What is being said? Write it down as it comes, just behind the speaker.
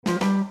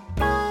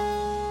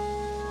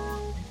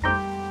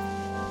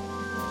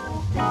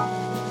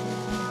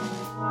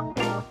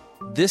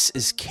This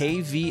is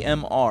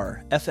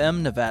KVMR,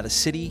 FM Nevada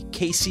City,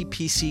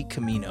 KCPC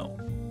Camino.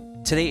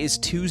 Today is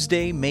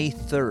Tuesday, May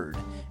 3rd,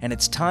 and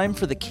it's time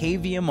for the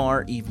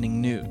KVMR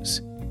Evening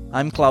News.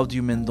 I'm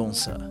Claudio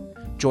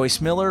Mendonça. Joyce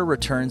Miller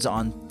returns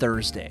on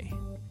Thursday.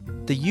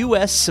 The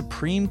U.S.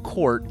 Supreme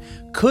Court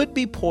could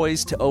be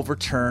poised to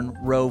overturn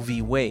Roe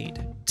v.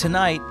 Wade.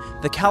 Tonight,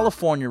 the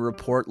California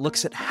Report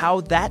looks at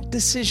how that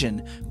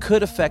decision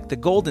could affect the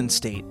Golden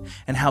State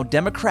and how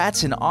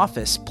Democrats in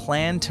office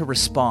plan to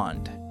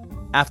respond.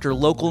 After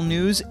local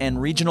news and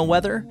regional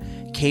weather,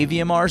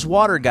 KVMR's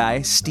water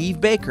guy,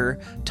 Steve Baker,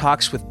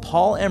 talks with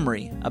Paul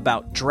Emery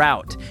about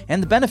drought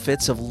and the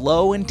benefits of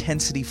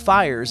low-intensity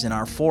fires in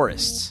our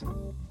forests.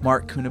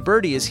 Mark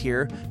Cunaberti is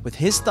here with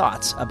his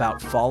thoughts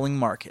about falling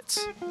markets.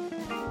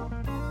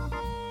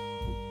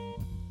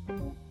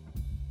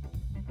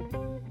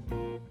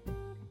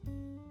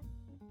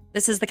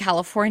 This is the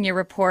California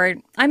Report.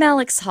 I'm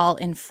Alex Hall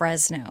in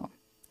Fresno.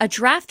 A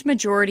draft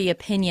majority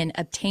opinion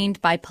obtained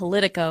by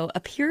Politico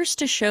appears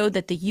to show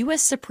that the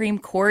U.S. Supreme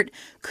Court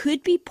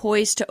could be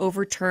poised to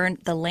overturn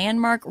the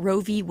landmark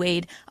Roe v.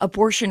 Wade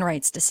abortion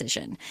rights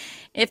decision.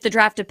 If the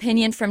draft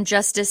opinion from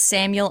Justice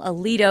Samuel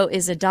Alito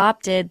is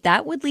adopted,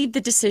 that would leave the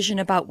decision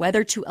about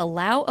whether to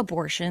allow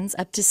abortions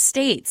up to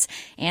states,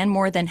 and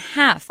more than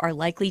half are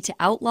likely to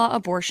outlaw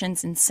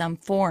abortions in some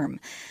form.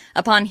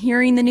 Upon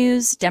hearing the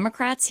news,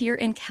 Democrats here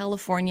in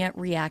California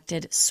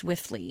reacted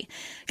swiftly.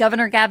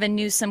 Governor Gavin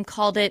Newsom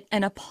called it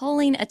an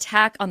appalling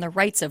attack on the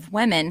rights of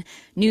women.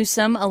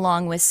 Newsom,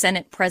 along with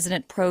Senate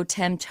President Pro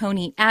Tem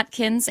Tony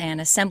Atkins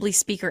and Assembly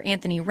Speaker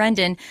Anthony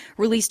Rendon,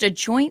 released a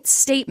joint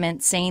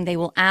statement saying they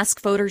will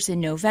ask voters in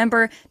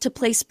November to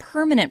place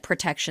permanent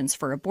protections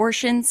for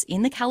abortions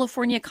in the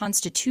California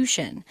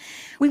Constitution.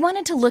 We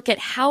wanted to look at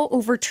how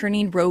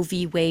overturning Roe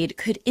v. Wade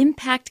could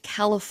impact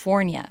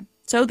California.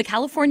 So the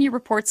California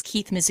Report's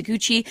Keith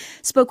Mizuguchi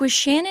spoke with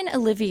Shannon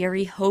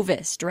Olivieri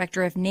Hovis,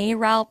 director of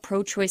NARAL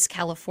Pro-Choice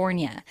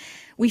California.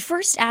 We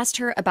first asked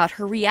her about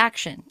her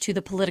reaction to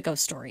the Politico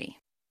story.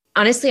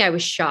 Honestly, I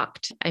was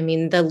shocked.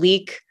 The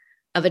leak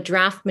of a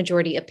draft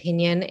majority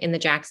opinion in the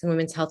Jackson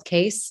Women's Health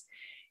case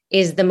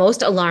is the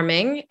most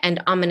alarming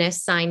and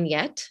ominous sign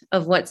yet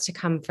of what's to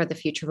come for the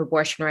future of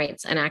abortion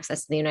rights and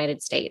access to the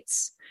United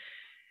States.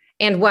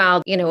 And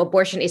while,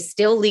 abortion is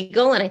still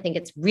legal, and I think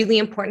it's really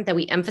important that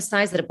we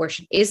emphasize that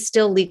abortion is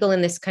still legal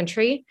in this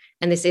country,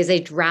 and this is a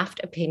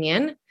draft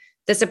opinion,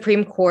 the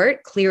Supreme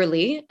Court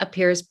clearly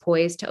appears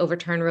poised to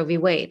overturn Roe v.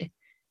 Wade.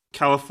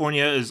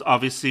 California is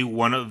obviously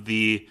one of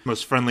the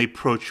most friendly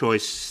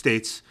pro-choice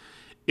states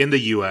in the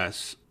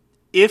U.S.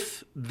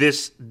 If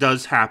this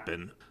does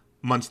happen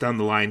months down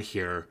the line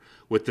here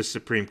with the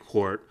Supreme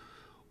Court,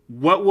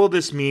 what will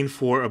this mean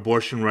for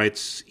abortion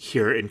rights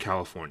here in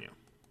California?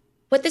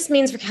 What this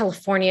means for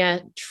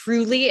California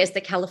truly is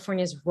that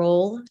California's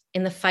role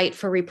in the fight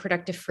for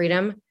reproductive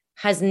freedom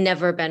has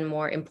never been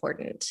more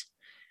important.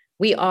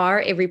 We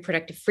are a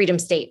reproductive freedom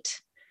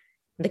state.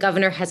 The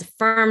governor has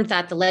affirmed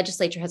that, the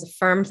legislature has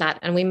affirmed that,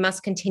 and we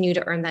must continue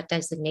to earn that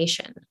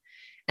designation.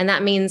 And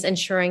that means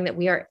ensuring that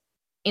we are,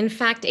 in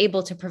fact,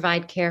 able to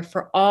provide care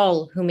for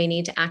all who may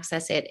need to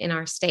access it in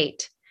our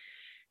state.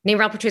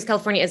 NARAL Pro-Choice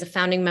California is a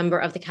founding member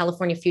of the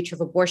California Future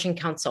of Abortion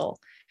Council.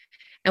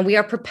 And we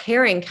are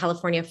preparing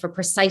California for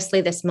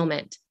precisely this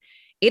moment.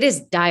 It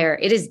is dire,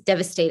 it is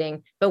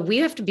devastating, but we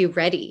have to be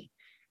ready.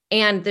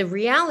 And the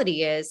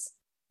reality is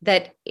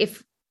that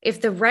if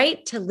the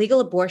right to legal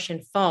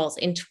abortion falls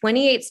in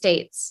 28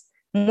 states,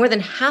 more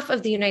than half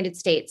of the United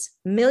States,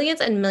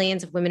 millions and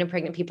millions of women and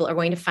pregnant people are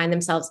going to find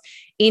themselves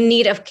in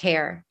need of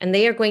care. And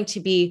they are going to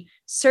be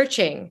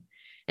searching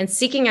and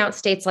seeking out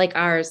states like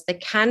ours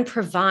that can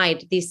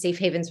provide these safe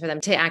havens for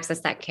them to access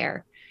that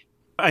care.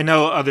 I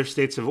know other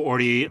states have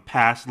already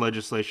passed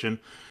legislation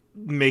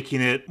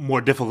making it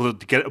more difficult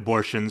to get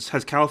abortions.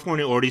 Has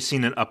California already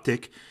seen an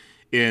uptick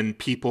in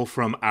people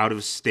from out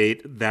of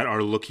state that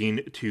are looking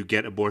to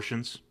get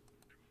abortions?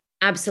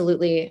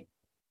 Absolutely.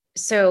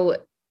 So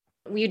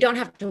you don't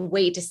have to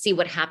wait to see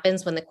what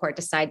happens when the court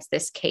decides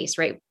this case,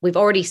 right? We've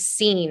already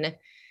seen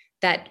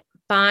that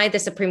by the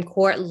Supreme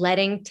Court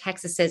letting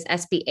Texas's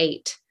SB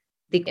 8,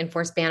 the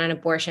enforced ban on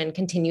abortion,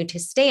 continue to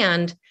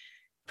stand,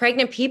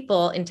 pregnant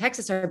people in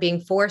Texas are being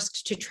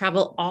forced to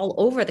travel all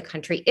over the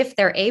country if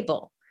they're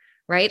able,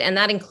 right? And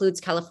that includes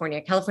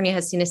California. California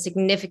has seen a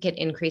significant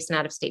increase in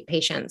out-of-state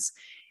patients.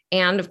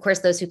 And of course,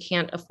 those who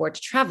can't afford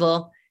to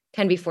travel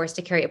can be forced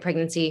to carry a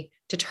pregnancy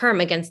to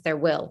term against their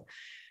will.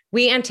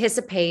 We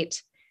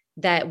anticipate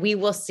that we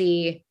will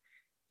see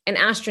an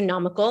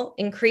astronomical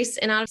increase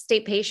in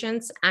out-of-state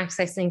patients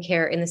accessing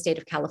care in the state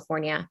of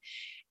California.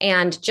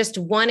 And just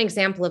one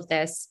example of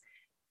this,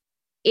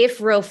 if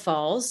Roe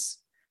falls,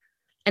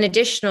 an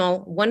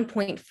additional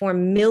 1.4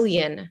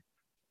 million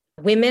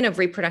women of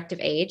reproductive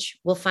age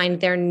will find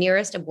their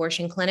nearest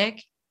abortion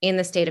clinic in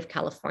the state of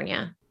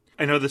California.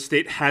 I know the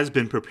state has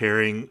been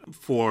preparing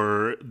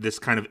for this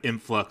kind of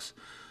influx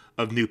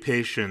of new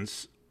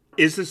patients.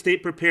 Is the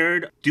state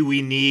prepared? Do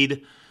we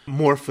need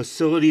more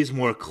facilities,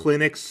 more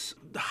clinics?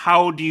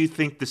 How do you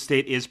think the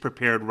state is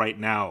prepared right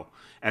now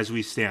as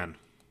we stand?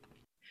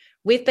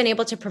 We've been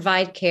able to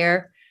provide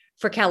care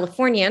for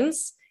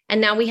Californians,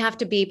 and now we have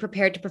to be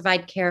prepared to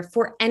provide care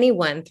for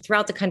anyone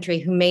throughout the country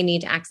who may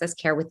need to access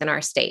care within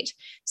our state.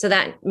 So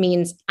that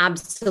means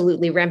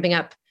absolutely ramping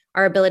up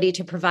our ability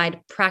to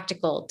provide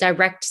practical,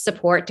 direct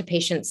support to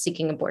patients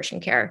seeking abortion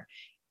care.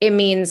 It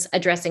means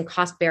addressing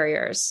cost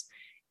barriers.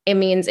 It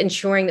means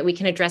ensuring that we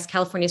can address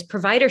California's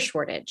provider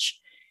shortage.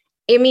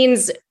 It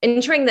means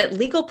ensuring that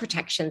legal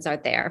protections are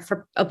there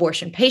for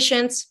abortion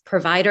patients,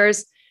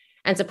 providers,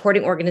 and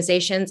supporting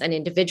organizations and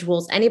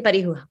individuals.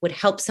 Anybody who would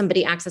help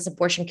somebody access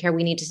abortion care,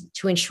 we need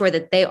to ensure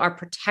that they are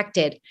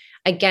protected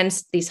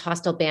against these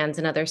hostile bans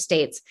in other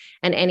states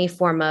and any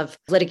form of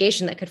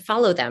litigation that could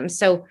follow them.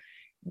 So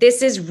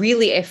this is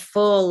really a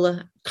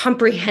full,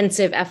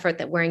 comprehensive effort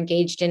that we're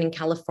engaged in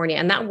California.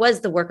 And that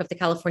was the work of the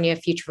California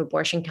Future of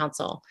Abortion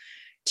Council,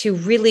 to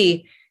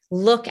really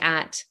look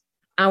at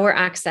our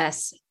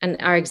access and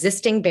our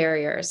existing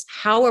barriers.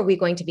 How are we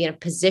going to be in a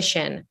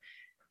position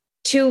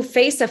to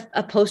face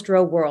a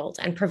post-Roe world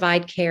and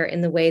provide care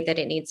in the way that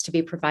it needs to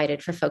be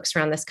provided for folks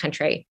around this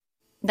country?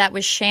 That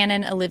was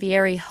Shannon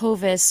Olivieri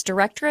Hovis,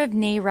 director of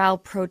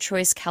NARAL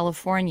Pro-Choice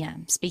California,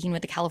 speaking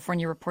with the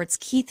California Report's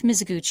Keith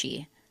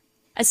Mizuguchi.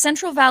 A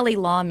Central Valley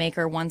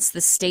lawmaker wants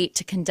the state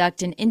to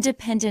conduct an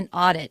independent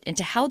audit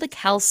into how the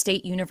Cal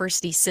State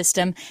University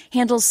system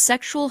handles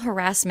sexual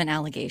harassment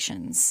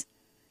allegations.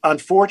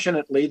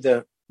 Unfortunately,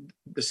 the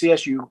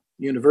CSU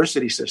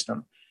university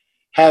system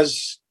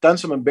has done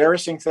some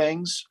embarrassing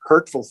things,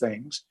 hurtful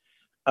things,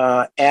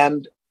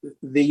 and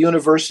the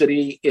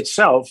university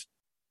itself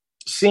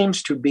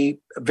seems to be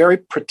very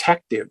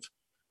protective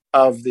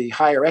of the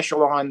higher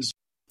echelons.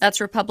 That's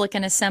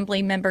Republican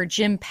Assembly member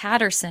Jim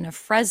Patterson of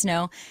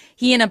Fresno.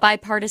 He and a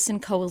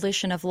bipartisan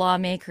coalition of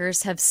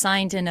lawmakers have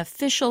signed an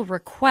official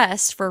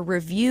request for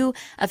review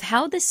of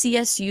how the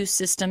CSU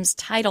system's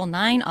Title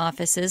IX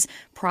offices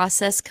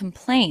process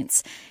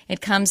complaints.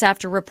 It comes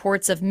after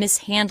reports of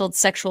mishandled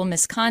sexual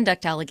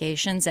misconduct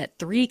allegations at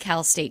 3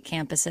 Cal State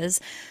campuses.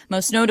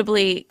 Most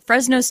notably,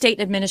 Fresno State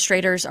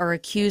administrators are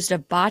accused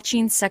of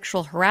botching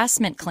sexual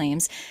harassment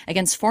claims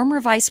against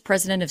former Vice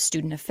President of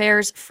Student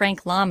Affairs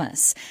Frank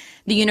Lamas.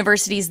 The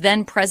university's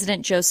then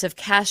president, Joseph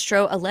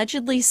Castro,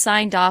 allegedly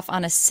signed off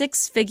on a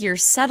 6-figure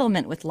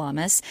settlement with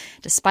Lamas,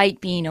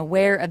 despite being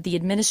aware of the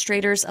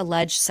administrator's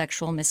alleged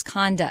sexual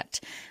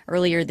misconduct.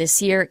 Earlier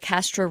this year,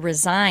 Castro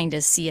resigned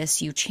as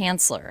CSU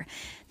chancellor.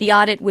 The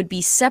audit would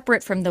be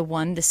separate from the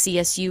one the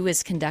CSU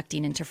is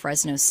conducting into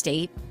Fresno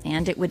State,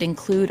 and it would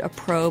include a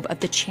probe of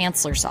the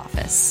chancellor's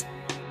office.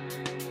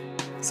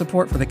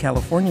 Support for the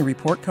California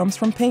Report comes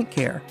from Paint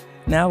Care.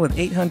 Now with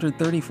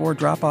 834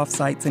 drop-off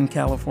sites in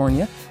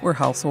California where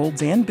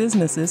households and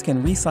businesses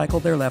can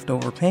recycle their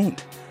leftover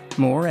paint.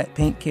 More at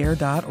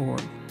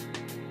paintcare.org.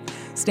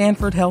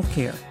 Stanford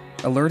Healthcare,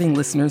 alerting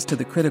listeners to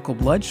the critical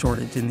blood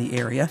shortage in the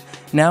area.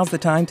 Now's the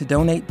time to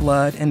donate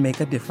blood and make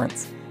a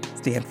difference.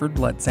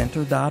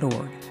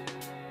 StanfordBloodCenter.org.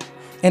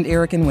 And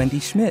Eric and Wendy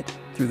Schmidt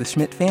through the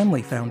Schmidt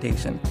Family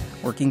Foundation,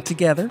 working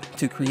together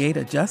to create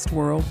a just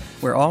world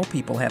where all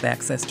people have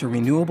access to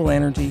renewable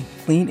energy,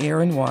 clean air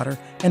and water,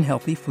 and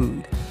healthy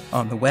food.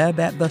 On the web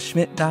at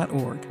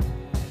theschmidt.org.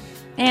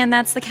 And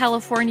that's the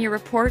California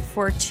Report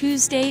for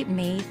Tuesday,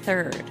 May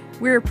 3rd.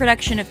 We're a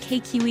production of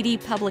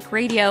KQED Public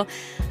Radio.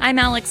 I'm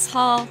Alex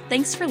Hall.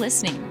 Thanks for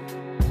listening.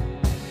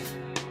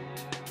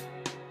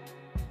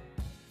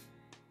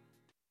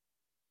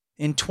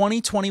 In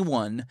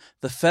 2021,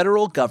 the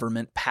federal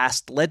government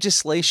passed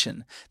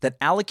legislation that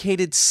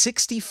allocated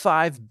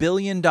 $65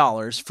 billion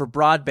for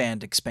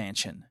broadband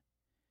expansion.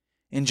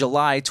 In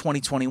July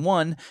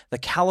 2021, the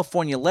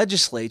California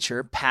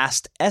legislature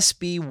passed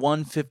SB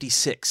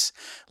 156,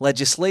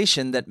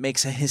 legislation that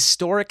makes a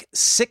historic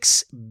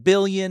 $6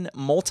 billion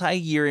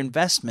multi-year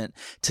investment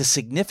to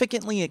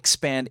significantly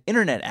expand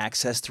internet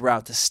access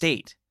throughout the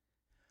state.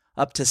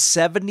 Up to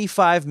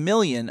 $75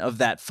 million of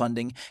that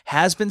funding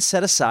has been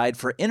set aside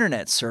for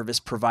internet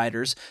service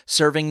providers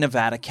serving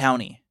Nevada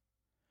County.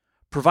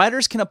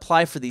 Providers can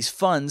apply for these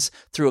funds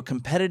through a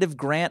competitive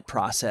grant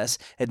process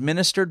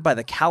administered by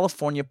the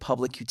California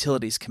Public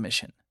Utilities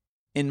Commission.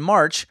 In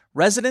March,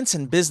 residents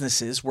and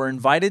businesses were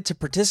invited to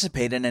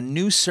participate in a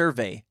new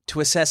survey to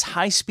assess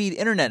high-speed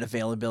internet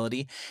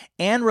availability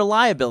and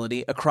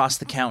reliability across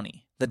the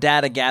county. The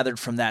data gathered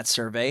from that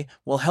survey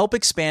will help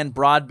expand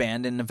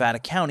broadband in Nevada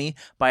County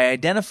by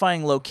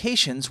identifying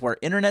locations where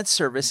internet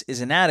service is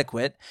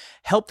inadequate,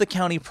 help the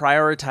county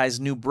prioritize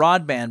new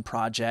broadband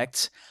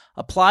projects,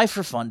 apply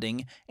for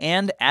funding,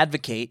 and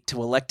advocate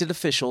to elected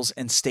officials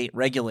and state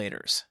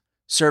regulators.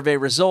 Survey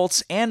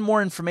results and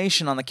more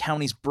information on the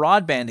county's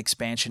broadband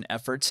expansion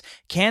efforts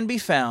can be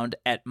found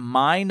at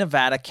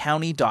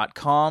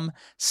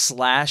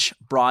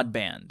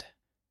mynevadacounty.com/broadband.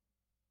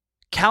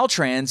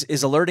 Caltrans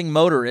is alerting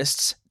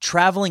motorists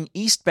traveling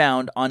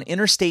eastbound on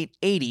Interstate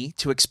 80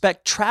 to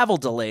expect travel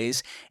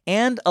delays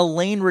and a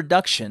lane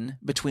reduction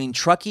between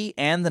Truckee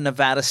and the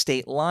Nevada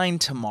state line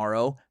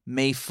tomorrow,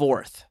 May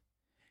 4th.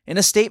 In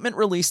a statement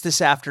released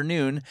this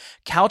afternoon,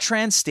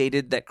 Caltrans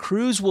stated that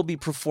crews will be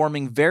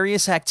performing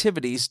various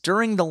activities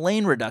during the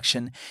lane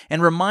reduction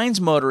and reminds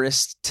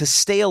motorists to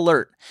stay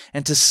alert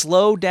and to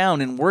slow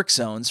down in work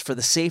zones for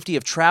the safety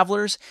of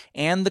travelers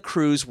and the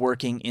crews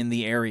working in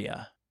the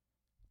area.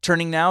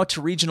 Turning now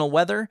to regional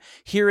weather,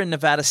 here in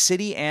Nevada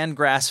City and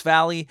Grass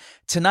Valley,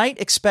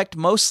 tonight expect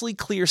mostly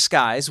clear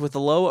skies with a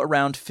low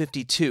around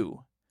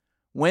 52.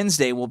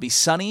 Wednesday will be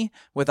sunny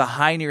with a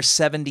high near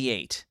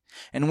 78.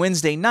 And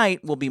Wednesday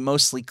night will be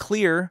mostly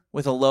clear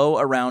with a low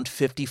around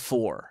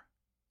 54.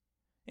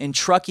 In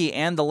Truckee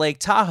and the Lake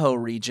Tahoe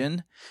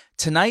region,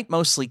 tonight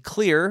mostly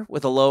clear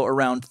with a low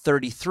around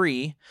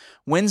 33.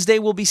 Wednesday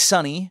will be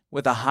sunny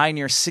with a high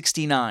near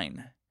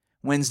 69.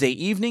 Wednesday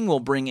evening will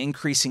bring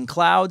increasing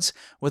clouds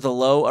with a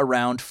low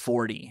around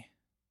 40.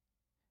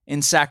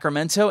 In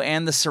Sacramento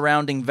and the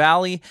surrounding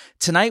valley,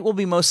 tonight will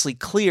be mostly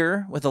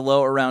clear with a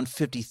low around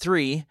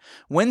 53.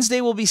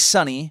 Wednesday will be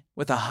sunny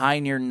with a high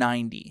near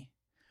 90.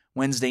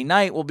 Wednesday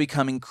night will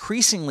become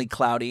increasingly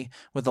cloudy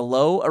with a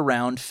low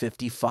around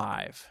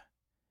 55.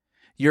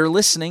 You're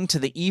listening to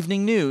the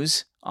evening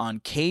news on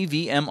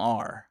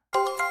KVMR.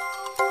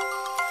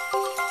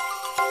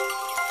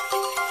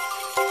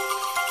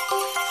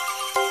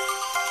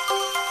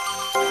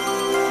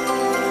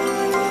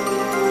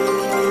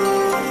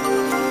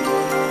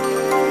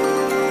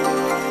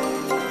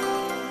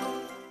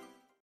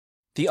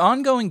 The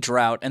ongoing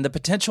drought and the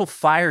potential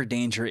fire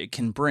danger it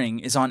can bring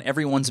is on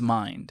everyone's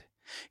mind.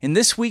 In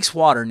this week's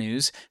Water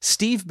News,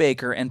 Steve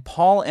Baker and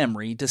Paul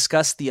Emery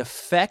discuss the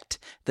effect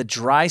the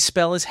dry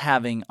spell is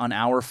having on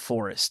our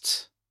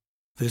forests.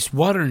 This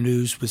Water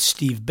News with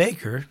Steve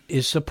Baker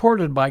is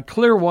supported by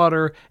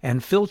Clearwater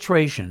and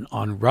Filtration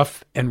on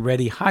Rough and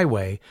Ready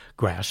Highway,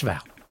 Grass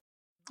Valley.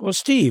 Well,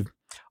 Steve,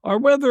 our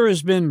weather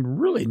has been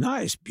really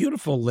nice,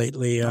 beautiful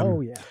lately.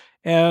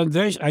 And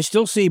I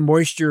still see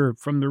moisture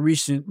from the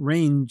recent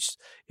rains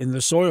in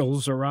the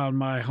soils around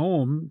my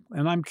home,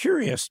 and I'm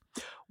curious,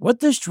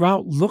 what does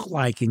drought look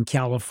like in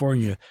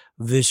California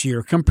this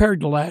year compared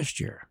to last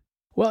year?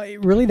 Well,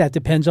 really that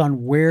depends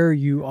on where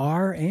you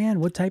are and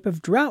what type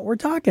of drought we're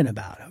talking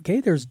about, okay?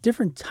 There's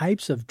different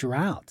types of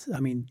drought. I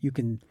mean, you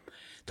can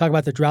talk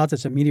about the drought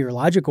that's a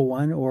meteorological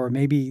one, or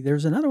maybe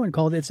there's another one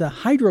called it's a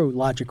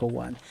hydrological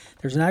one.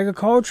 There's an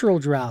agricultural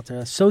drought,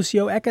 a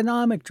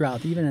socioeconomic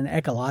drought, even an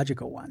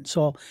ecological one.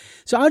 So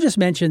I'll just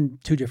mention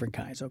two different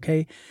kinds,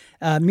 okay?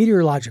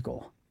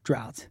 Meteorological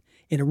drought.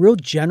 In a real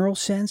general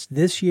sense,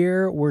 this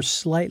year we're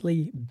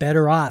slightly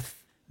better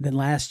off than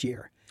last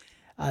year.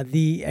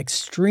 The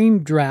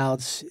extreme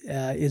droughts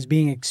is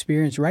being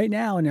experienced right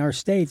now in our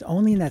states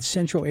only in that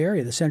central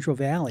area, the Central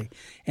Valley.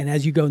 And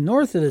as you go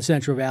north of the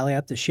Central Valley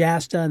up to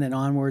Shasta and then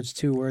onwards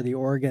to where the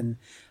Oregon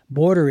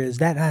border is,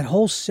 that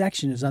whole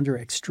section is under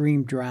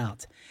extreme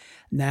drought.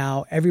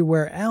 Now,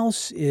 everywhere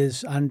else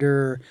is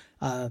under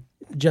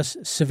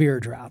just severe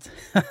drought.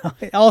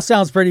 It all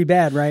sounds pretty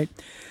bad, right?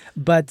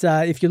 But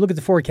if you look at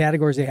the four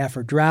categories they have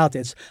for drought,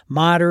 it's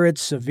moderate,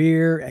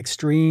 severe,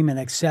 extreme, and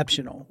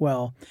exceptional.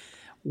 Well,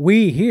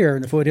 we here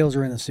in the foothills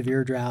are in a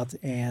severe drought,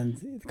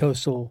 and the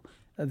coastal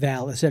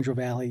valley, Central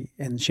Valley,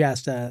 and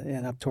Shasta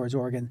and up towards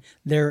Oregon,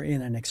 they're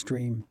in an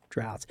extreme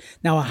drought.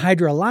 Now, a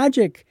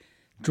hydrologic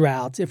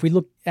drought, if we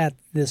look at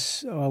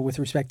this with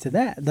respect to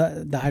that,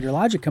 the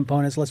hydrologic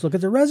components, let's look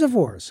at the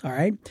reservoirs, all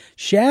right?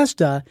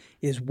 Shasta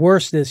is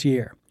worse this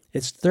year.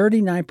 It's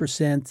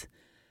 39%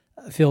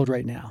 filled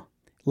right now.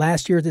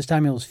 Last year at this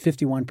time, it was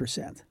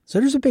 51%. So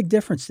there's a big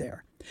difference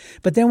there.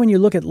 But then when you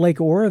look at Lake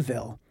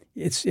Oroville,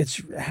 it's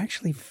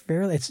actually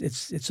fairly,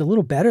 it's a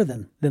little better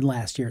than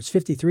last year. It's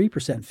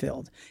 53%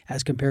 filled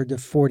as compared to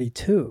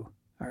 42.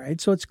 All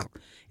right, so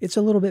it's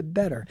a little bit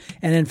better.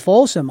 And in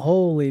Folsom,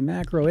 holy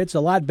macro, it's a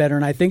lot better.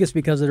 And I think it's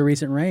because of the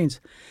recent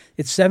rains.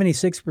 It's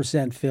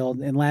 76% filled,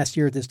 and last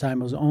year at this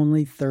time it was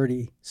only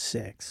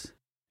 36.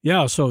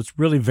 Yeah, so it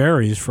really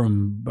varies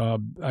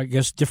from, I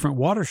guess, different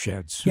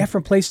watersheds. Yeah,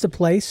 from place to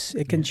place,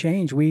 it can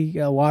change.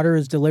 Water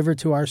is delivered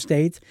to our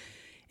state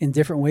in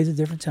different ways at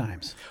different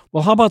times.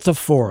 Well, how about the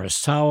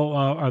forests?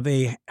 How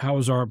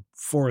is our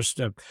forest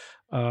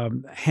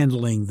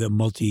handling the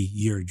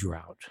multi-year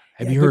drought?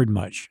 Have you heard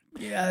much?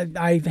 Yeah,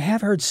 I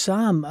have heard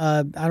some.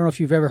 I don't know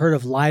if you've ever heard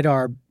of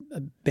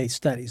LIDAR-based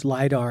studies.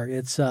 LIDAR,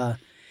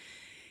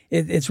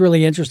 it's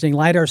really interesting.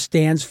 LIDAR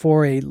stands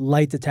for a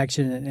light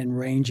detection and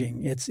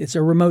ranging. It's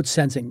a remote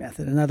sensing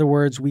method. In other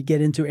words, we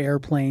get into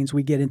airplanes,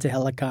 we get into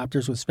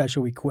helicopters with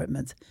special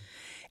equipment,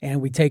 and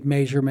we take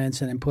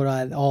measurements and then put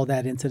all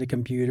that into the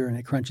computer, and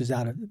it crunches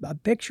out a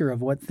picture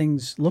of what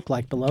things look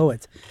like below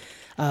it.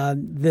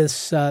 The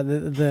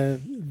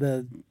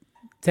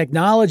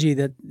technology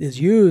that is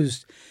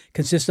used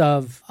consists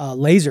of a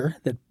laser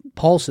that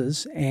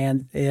pulses,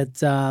 and there's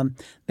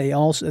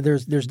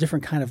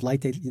different kind of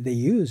light they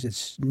use.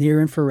 It's near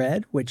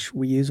infrared, which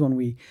we use when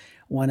we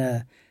want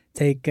to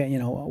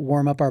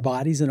warm up our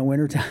bodies in the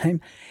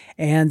wintertime.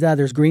 And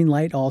there's green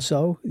light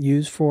also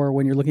used for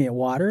when you're looking at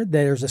water.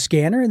 There's a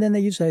scanner, and then they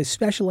use a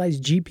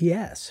specialized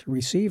GPS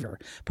receiver.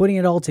 Putting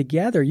it all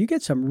together, you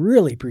get some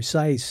really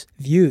precise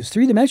views,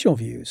 three-dimensional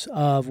views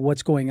of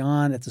what's going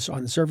on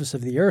on the surface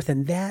of the Earth,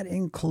 and that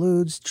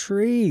includes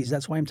trees.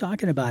 That's why I'm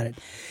talking about it.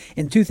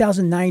 In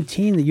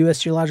 2019, the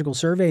U.S. Geological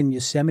Survey and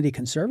Yosemite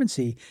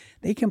Conservancy,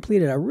 they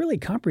completed a really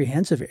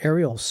comprehensive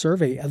aerial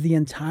survey of the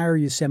entire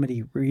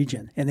Yosemite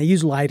region, and they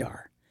use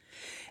LIDAR.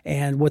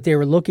 And what they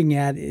were looking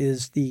at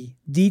is the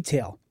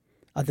detail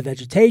of the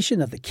vegetation,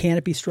 of the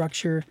canopy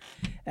structure,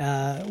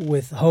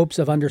 with hopes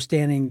of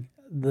understanding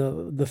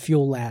the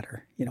fuel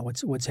ladder,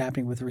 what's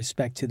happening with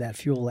respect to that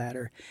fuel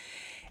ladder.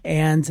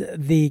 And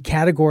the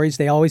categories,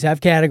 they always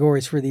have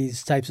categories for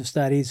these types of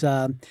studies.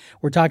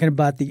 We're talking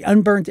about the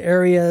unburnt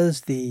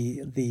areas,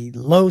 the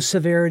low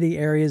severity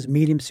areas,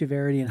 medium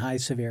severity, and high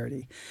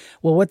severity.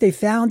 Well, what they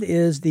found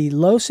is the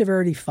low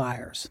severity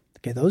fires.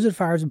 Okay, those are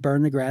fires that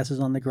burn the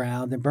grasses on the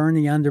ground and burn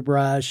the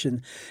underbrush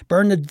and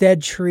burn the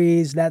dead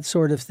trees, that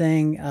sort of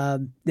thing,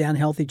 the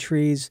unhealthy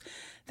trees.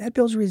 That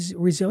builds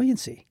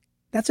resiliency.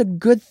 That's a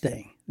good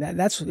thing.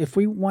 That's if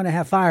we want to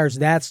have fires,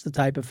 that's the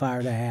type of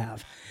fire to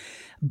have.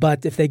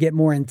 But if they get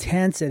more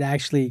intense, it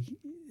actually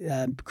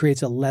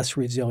creates a less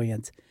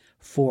resilient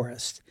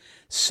forest.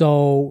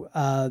 So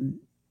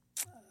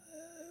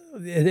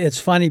it's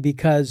funny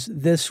because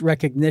this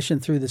recognition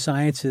through the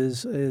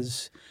sciences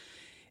is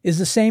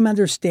the same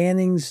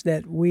understandings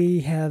that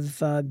we have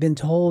been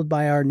told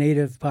by our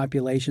native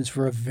populations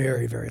for a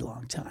very, very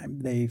long time.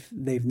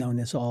 They've known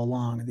this all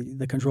along,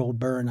 the controlled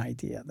burn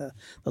idea, the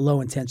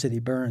low intensity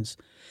burns.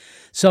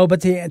 So,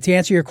 but to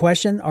answer your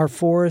question, our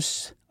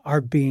forests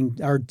are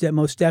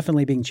most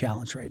definitely being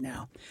challenged right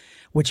now,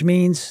 which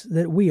means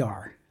that we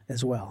are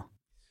as well.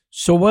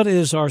 So what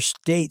is our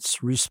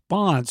state's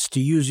response to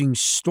using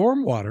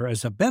stormwater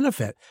as a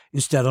benefit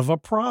instead of a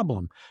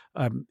problem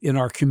in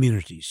our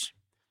communities?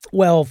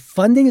 Well,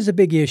 funding is a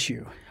big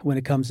issue when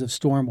it comes to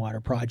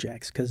stormwater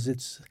projects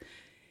because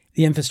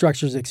the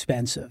infrastructure is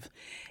expensive,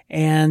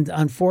 and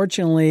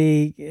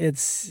unfortunately,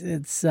 it's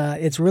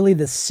really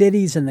the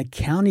cities and the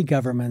county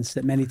governments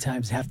that many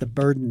times have the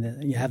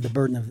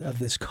burden of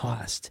this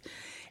cost,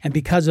 and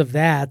because of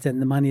that,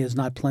 and the money is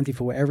not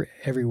plentiful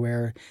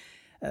everywhere.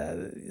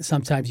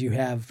 Sometimes you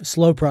have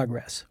slow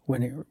progress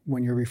when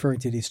you're referring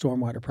to these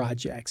stormwater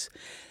projects.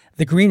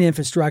 The green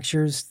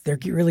infrastructures, they're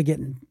really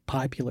getting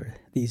popular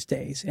these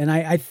days. And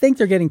I think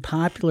they're getting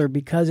popular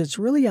because it's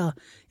really a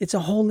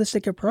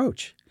holistic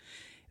approach.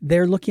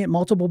 They're looking at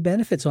multiple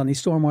benefits on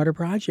these stormwater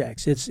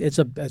projects. It's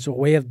a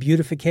way of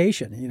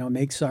beautification. It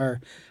makes our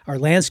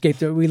landscape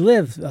that we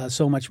live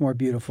so much more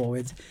beautiful.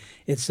 It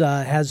has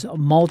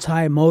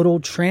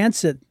multimodal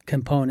transit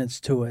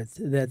components to it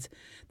that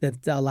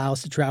allow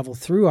us to travel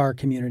through our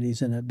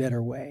communities in a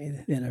better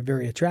way, in a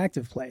very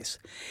attractive place.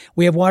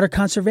 We have water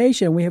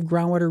conservation. We have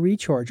groundwater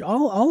recharge.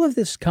 All of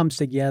this comes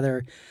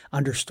together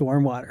under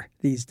stormwater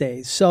these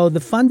days. So the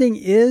funding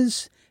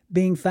is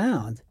being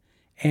found,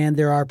 and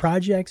there are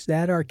projects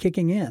that are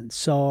kicking in.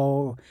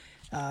 So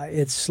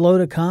it's slow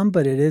to come,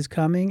 but it is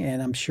coming,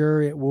 and I'm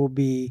sure it will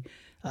be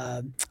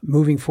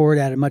moving forward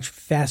at a much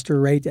faster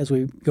rate as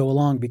we go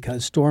along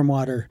because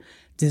stormwater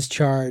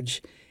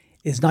discharge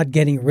is not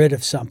getting rid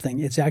of something.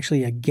 It's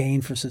actually a gain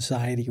for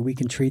society. We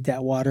can treat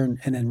that water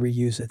and then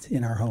reuse it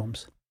in our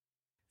homes.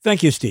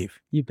 Thank you,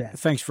 Steve. You bet.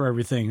 Thanks for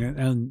everything,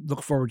 and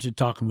look forward to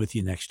talking with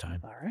you next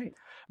time. All right.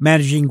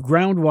 Managing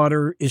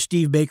groundwater is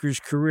Steve Baker's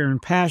career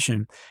and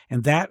passion,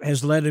 and that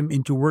has led him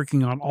into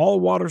working on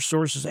all water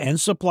sources and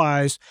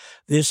supplies.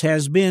 This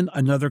has been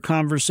another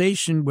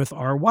conversation with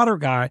our water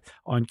guy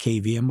on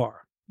KVMR.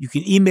 You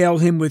can email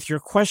him with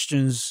your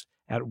questions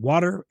at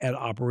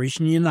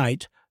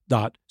water@operationunite.co.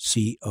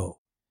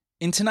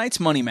 In tonight's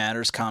Money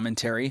Matters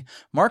commentary,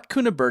 Mark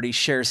Cunaberti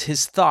shares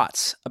his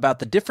thoughts about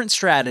the different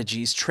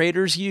strategies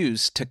traders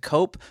use to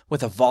cope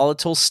with a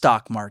volatile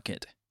stock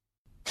market.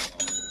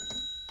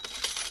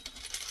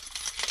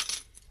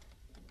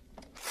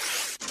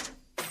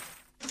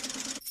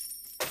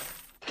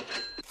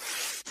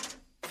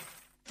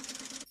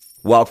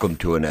 Welcome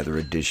to another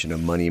edition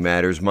of Money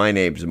Matters. My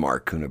name's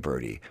Mark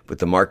Cunaberti. With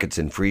the markets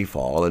in free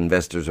fall,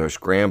 investors are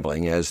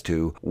scrambling as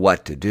to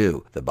what to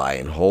do. The buy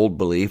and hold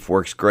belief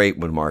works great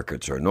when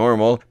markets are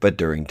normal, but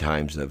during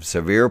times of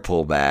severe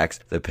pullbacks,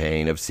 the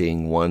pain of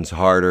seeing one's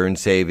hard-earned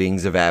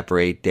savings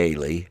evaporate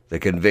daily, the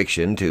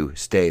conviction to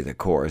stay the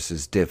course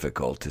is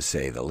difficult to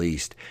say the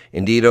least.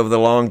 Indeed, over the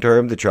long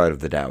term, the chart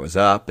of the Dow is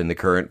up, and the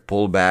current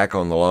pullback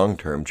on the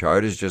long-term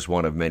chart is just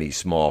one of many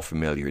small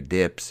familiar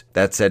dips.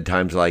 That said,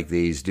 times like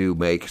these do do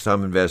make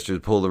some investors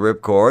pull the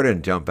ripcord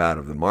and jump out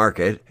of the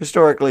market.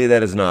 Historically,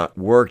 that has not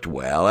worked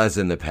well, as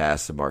in the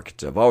past the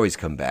markets have always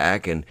come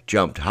back and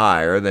jumped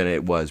higher than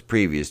it was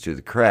previous to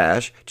the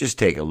crash. Just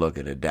take a look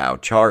at a Dow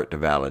chart to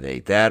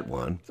validate that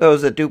one.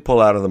 Those that do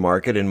pull out of the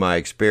market, in my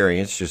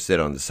experience, just sit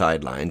on the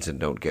sidelines and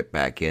don't get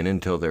back in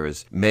until there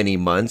is many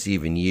months,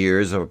 even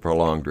years of a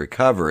prolonged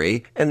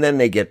recovery, and then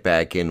they get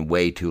back in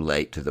way too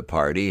late to the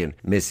party and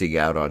missing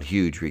out on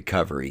huge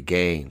recovery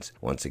gains,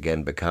 once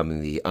again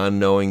becoming the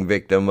unknowing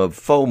victim of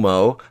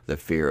FOMO, the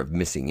fear of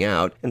missing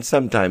out, and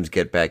sometimes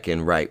get back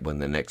in right when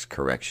the next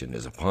correction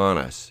is upon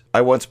us.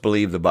 I once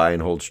believed the buy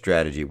and hold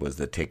strategy was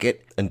the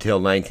ticket,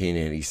 until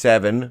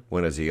 1987,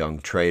 when as a young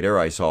trader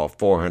I saw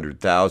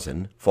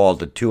 400,000 fall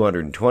to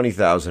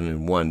 220,000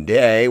 in one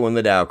day when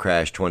the Dow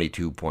crashed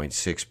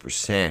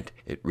 22.6%.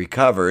 It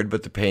recovered,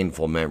 but the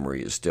painful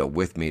memory is still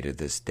with me to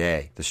this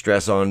day. The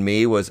stress on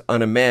me was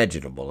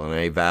unimaginable, and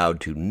I vowed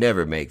to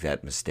never make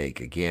that mistake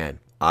again.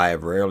 I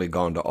have rarely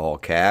gone to all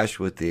cash,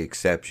 with the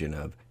exception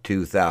of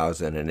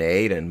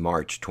 2008 and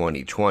March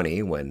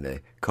 2020 when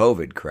the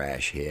COVID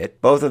crash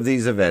hit. Both of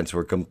these events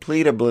were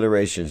complete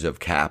obliterations of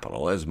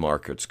capital as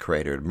markets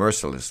cratered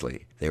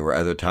mercilessly. There were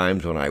other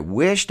times when I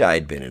wished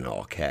I'd been in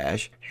all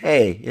cash.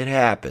 Hey, it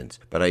happens.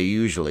 But I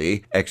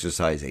usually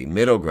exercise a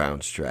middle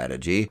ground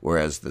strategy,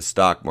 whereas the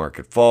stock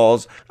market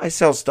falls, I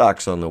sell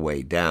stocks on the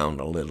way down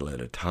a little at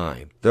a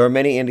time. There are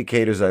many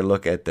indicators I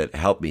look at that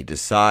help me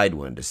decide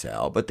when to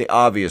sell, but the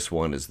obvious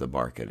one is the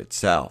market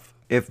itself.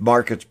 If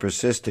markets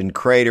persist in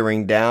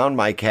cratering down,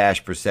 my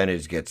cash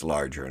percentage gets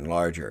larger and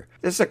larger.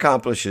 This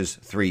accomplishes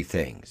three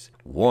things.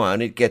 One,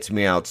 it gets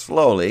me out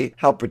slowly,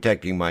 help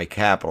protecting my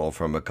capital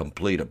from a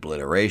complete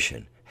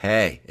obliteration.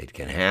 Hey, it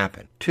can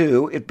happen.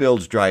 Two, it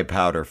builds dry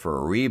powder for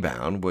a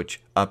rebound,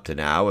 which up to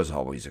now has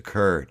always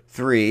occurred.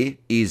 Three,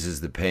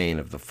 eases the pain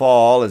of the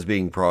fall, as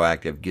being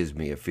proactive gives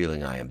me a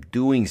feeling I am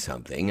doing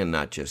something and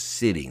not just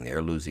sitting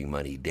there losing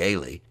money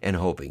daily and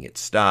hoping it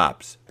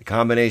stops. The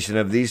combination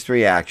of these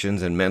three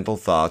actions and mental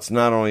thoughts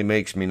not only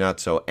makes me not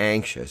so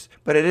anxious,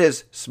 but it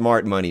is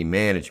smart money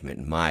management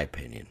in my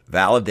opinion.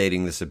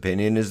 Validating this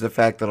opinion is the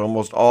fact that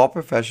almost all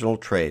professional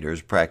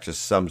traders practice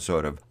some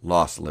sort of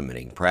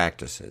loss-limiting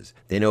practices.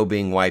 They know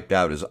being wiped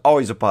out is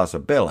always a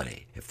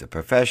possibility. If the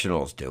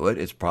professionals do it,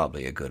 it's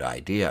probably a good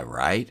idea,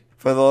 right?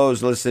 For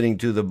those listening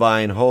to the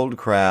buy and hold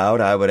crowd,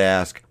 I would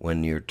ask,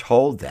 when you're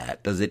told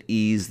that, does it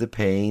ease the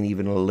pain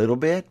even a little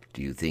bit?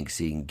 Do you think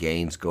seeing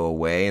gains go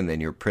away and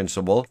then your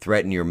principal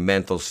threaten your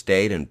mental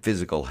state and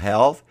physical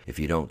health? If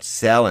you don't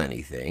sell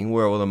anything,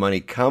 where will the money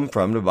come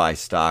from to buy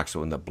stocks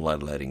when the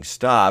bloodletting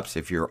stops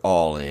if you're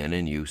all in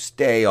and you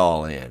stay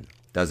all in?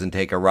 Doesn't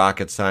take a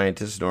rocket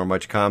scientist nor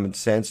much common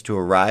sense to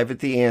arrive at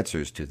the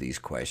answers to these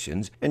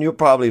questions, and you'll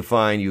probably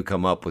find you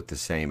come up with the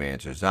same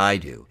answers I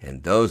do.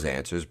 And those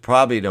answers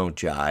probably don't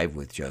jive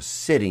with just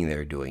sitting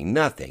there doing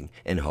nothing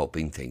and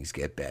hoping things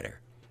get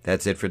better.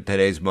 That's it for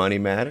today's Money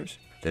Matters.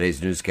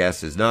 Today's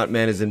newscast is not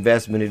meant as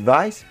investment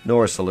advice,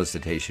 nor a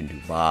solicitation to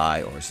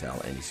buy or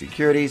sell any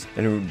securities,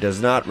 and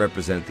does not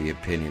represent the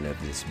opinion of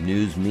this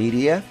news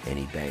media,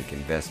 any bank,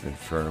 investment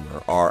firm,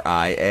 or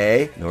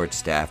RIA, nor its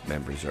staff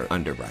members or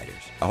underwriters.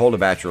 I hold a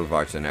Bachelor of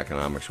Arts in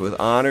Economics with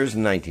honors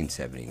in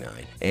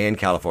 1979, and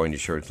California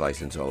Insurance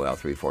License OL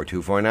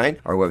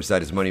 34249. Our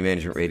website is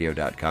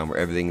moneymanagementradio.com, where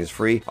everything is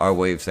free. Our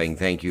way of saying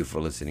thank you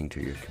for listening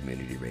to your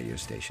community radio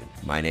station.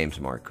 My name's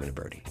Mark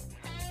Cunaberti.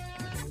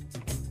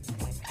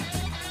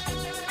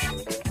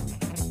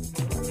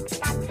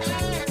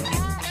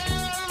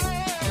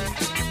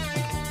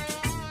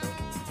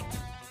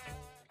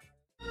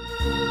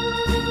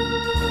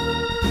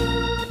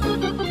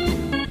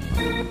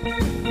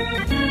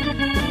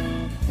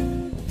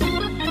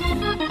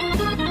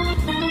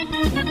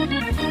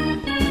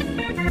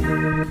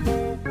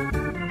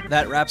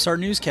 That wraps our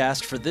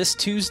newscast for this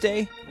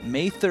Tuesday,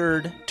 May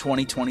 3rd,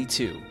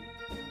 2022.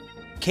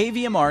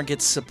 KVMR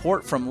gets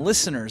support from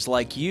listeners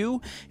like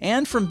you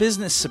and from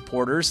business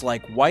supporters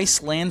like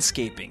Weiss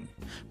Landscaping,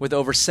 with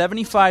over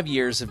 75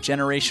 years of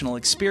generational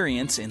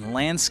experience in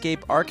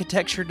landscape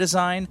architecture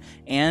design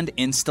and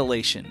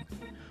installation.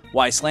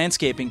 Weiss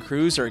Landscaping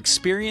crews are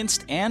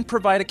experienced and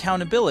provide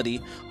accountability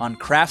on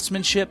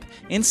craftsmanship,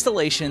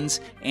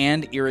 installations,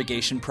 and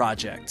irrigation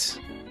projects.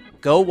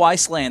 Go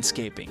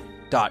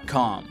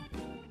WeissLandscaping.com.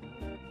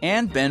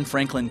 And Ben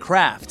Franklin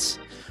Crafts,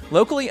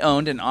 locally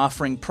owned and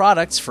offering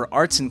products for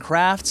arts and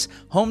crafts,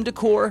 home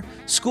decor,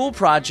 school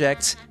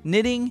projects,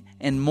 knitting,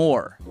 and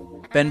more.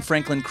 Ben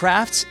Franklin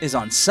Crafts is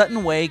on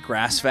Sutton Way,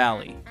 Grass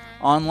Valley.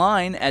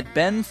 Online at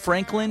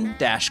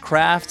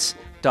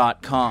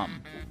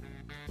benfranklin-crafts.com.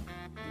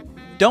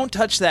 Don't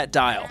touch that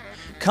dial.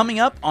 Coming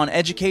up on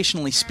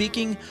Educationally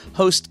Speaking,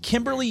 host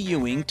Kimberly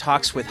Ewing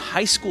talks with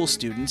high school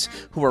students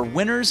who are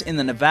winners in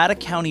the Nevada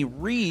County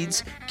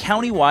Reads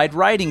Countywide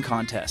Writing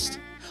Contest,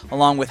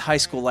 along with high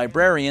school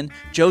librarian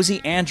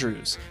Josie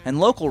Andrews and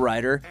local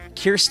writer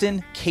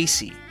Kirsten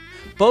Casey.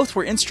 Both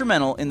were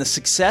instrumental in the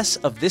success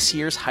of this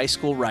year's high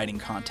school writing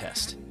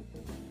contest.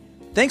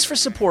 Thanks for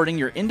supporting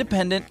your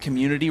independent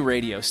community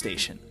radio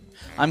station.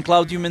 I'm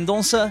Claudio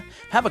Mendonça.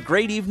 Have a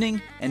great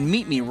evening and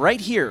meet me right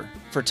here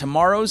for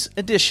tomorrow's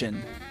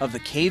edition of the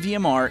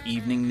KVMR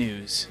Evening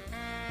News.